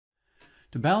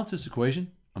To balance this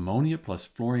equation, ammonia plus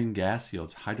fluorine gas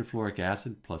yields hydrofluoric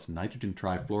acid plus nitrogen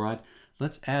trifluoride.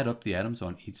 Let's add up the atoms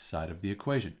on each side of the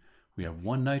equation. We have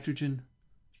 1 nitrogen,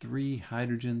 3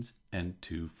 hydrogens, and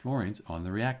 2 fluorines on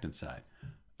the reactant side.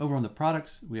 Over on the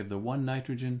products, we have the 1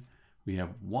 nitrogen, we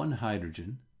have 1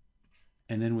 hydrogen,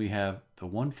 and then we have the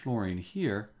 1 fluorine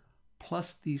here,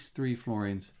 plus these 3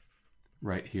 fluorines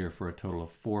right here for a total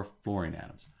of 4 fluorine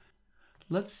atoms.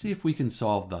 Let's see if we can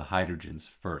solve the hydrogens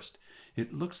first.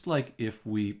 It looks like if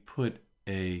we put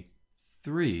a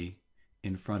 3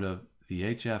 in front of the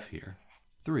HF here,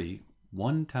 3,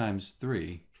 1 times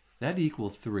 3, that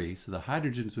equals 3, so the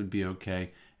hydrogens would be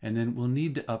okay, and then we'll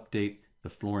need to update the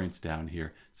fluorines down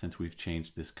here since we've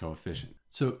changed this coefficient.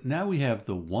 So now we have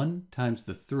the 1 times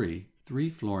the 3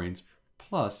 fluorines,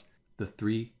 plus the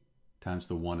 3 times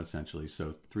the 1 essentially,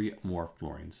 so 3 more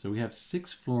fluorines. So we have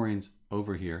 6 fluorines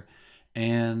over here,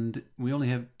 and we only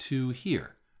have 2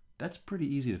 here. That's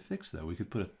pretty easy to fix though. We could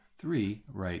put a 3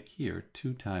 right here,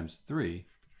 2 times 3,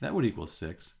 that would equal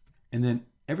 6, and then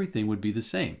everything would be the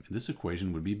same. This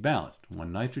equation would be balanced.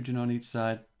 1 nitrogen on each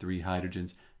side, 3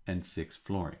 hydrogens, and 6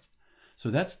 fluorines. So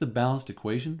that's the balanced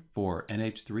equation for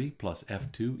NH3 plus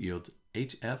F2 yields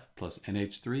HF plus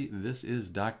NH3. This is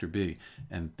Dr. B,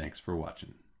 and thanks for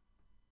watching.